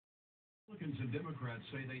Republicans and Democrats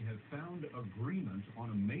say they have found agreement on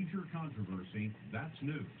a major controversy. That's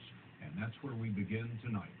news, and that's where we begin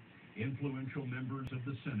tonight. Influential members of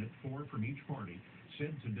the Senate, 4 from each party,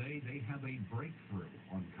 said today they have a breakthrough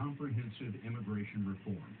on comprehensive immigration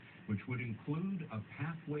reform, which would include a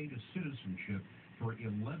pathway to citizenship for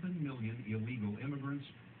 11 million illegal immigrants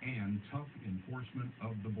and tough enforcement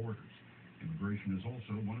of the borders. Immigration is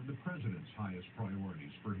also one of the president's highest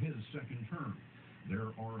priorities for his second term.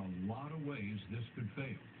 There are a lot of ways this could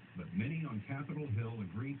fail, but many on Capitol Hill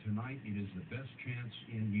agree tonight it is the best chance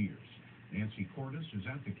in years. Nancy Cordes is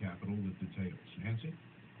at the Capitol with details. Nancy?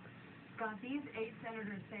 Scott, these 8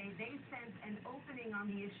 senators say they sense an opening on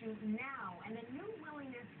the issue now and a new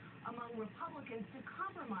willingness among Republicans to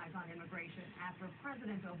compromise on immigration after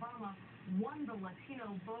President Obama won the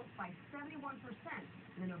Latino vote by 71%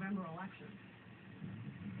 in the November election.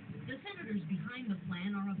 The senators behind the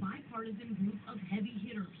plan are a bipartisan group of heavy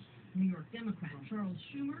hitters. New York Democrat Charles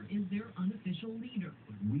Schumer is their unofficial leader.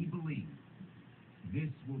 We believe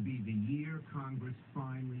this will be the year Congress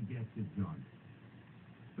finally gets it done.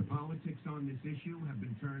 The politics on this issue have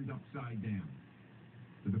been turned upside down.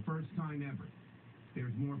 For the first time ever,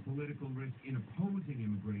 there's more political risk in opposing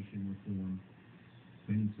immigration reform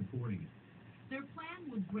than in supporting it. Their plan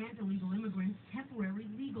would grant illegal immigrants temporary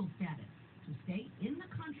legal status to stay in the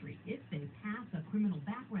country if they pass a criminal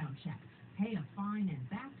background check, pay a fine and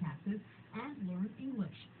back taxes, and learn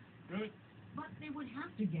English. Good. But they would have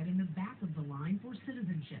to get in the back of the line for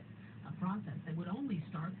citizenship, a process that would only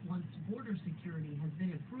start once border security has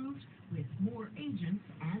been improved with more agents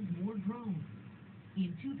and more drones.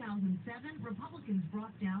 In 2007, Republicans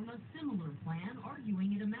brought down a similar plan,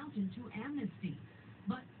 arguing it amounted to amnesty.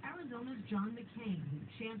 But Arizona's John McCain, who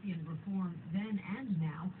championed reform then and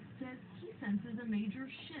now, says he senses a major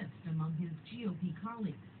shift among his GOP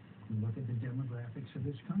colleagues. Look at the demographics of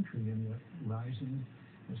this country and the rising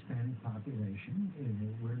Hispanic population.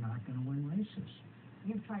 We're not going to win races.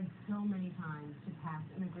 You've tried so many times to pass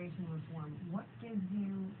immigration reform. What gives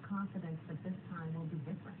you confidence that this time will be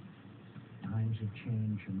different? Times have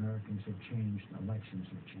changed, Americans have changed, elections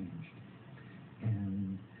have changed.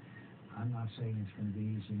 And I'm not saying it's going to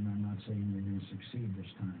be easy, and I'm not saying we're going to succeed this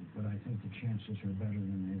time, but I think the chances are better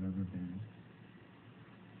than they've ever been.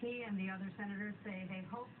 He and the other senators say they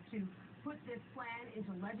hope to put this plan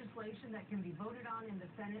into legislation that can be voted on in the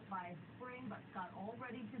Senate by spring, but Scott,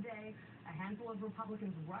 already today, a handful of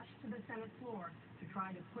Republicans rushed to the Senate floor to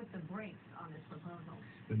try to put the brakes on this proposal.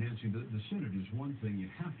 But Nancy, the Senate is one thing.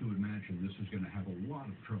 You have to imagine this is going to have a lot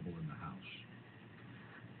of trouble in the House.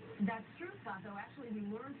 That's true, Scott, though. Actually, we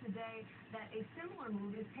learned today that a similar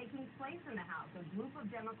move is taking place in the House. A group of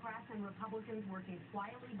Democrats and Republicans working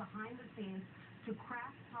quietly behind the scenes to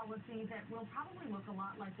craft policy that will probably look a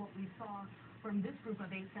lot like what we saw from this group of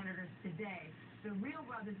 8 senators today. The real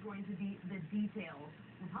rub is going to be the details.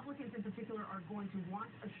 Republicans in particular are going to want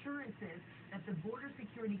assurances that the border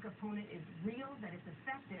security component is real, that it's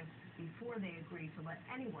effective, before they agree to let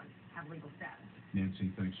anyone have legal status.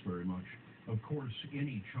 Nancy, thanks very much. Of course,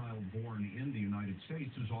 any child born in the United States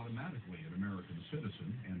is automatically an American citizen,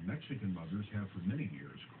 and Mexican mothers have for many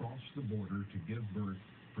years crossed the border to give birth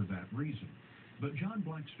for that reason. But John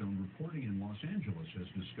Blackstone, reporting in Los Angeles, has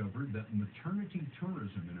discovered that maternity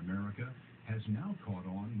tourism in America has now caught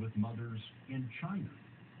on with mothers in China.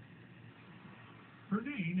 Her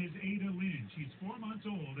name is Ada Lin. She's 4 months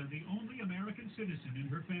old and the only American citizen in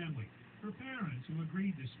her family. Her parents, who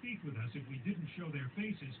agreed to speak with us if we didn't show their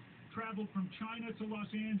faces, traveled from China to Los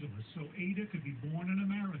Angeles so Ada could be born in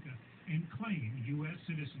America and claim U.S.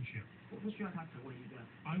 citizenship.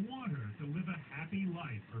 I want her to live a happy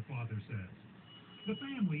life, her father says. The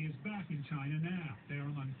family is back in China now. They are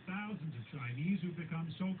among thousands of Chinese who become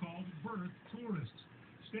so-called birth tourists,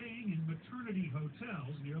 staying in maternity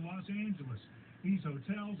hotels near Los Angeles. These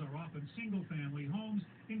hotels are often single-family homes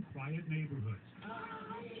in quiet neighborhoods.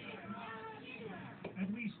 At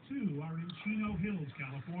least 2 are in Chino Hills,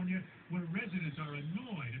 California, where residents are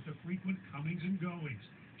annoyed at the frequent comings and goings.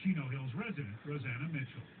 Chino Hills resident Rosanna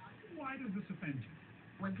Mitchell. Why does this offend you?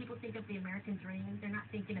 When people think of the American dream, they're not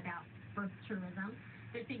thinking about birth tourism.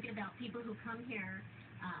 They're thinking about people who come here,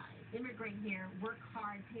 immigrate here, work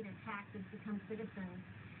hard, pay their taxes, become citizens,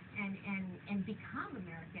 and become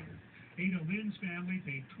Americans. Ada Lin's family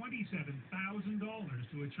paid $27,000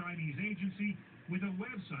 to a Chinese agency with a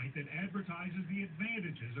website that advertises the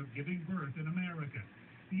advantages of giving birth in America.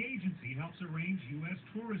 The agency helps arrange U.S.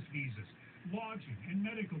 tourist visas, lodging, and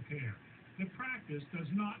medical care. The practice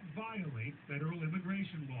does not violate federal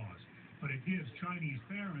immigration laws, but it gives Chinese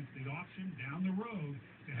parents the option down the road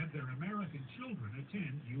to have their American children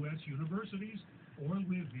attend U.S. universities or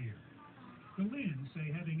live here. The Lins say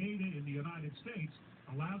having Ada in the United States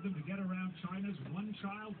allowed them to get around China's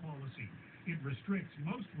one-child policy. It restricts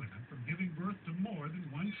most women from giving birth to more than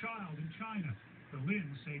one child in China. The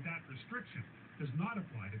Lins say that restriction does not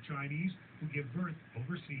apply to Chinese who give birth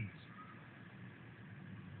overseas.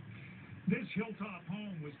 This hilltop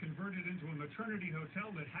home was converted into a maternity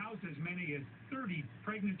hotel that housed as many as 30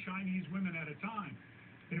 pregnant Chinese women at a time.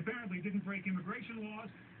 It apparently didn't break immigration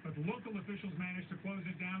laws, but local officials managed to close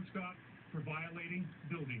it down, Scott, for violating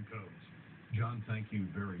building codes. John, thank you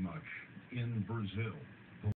very much. In Brazil,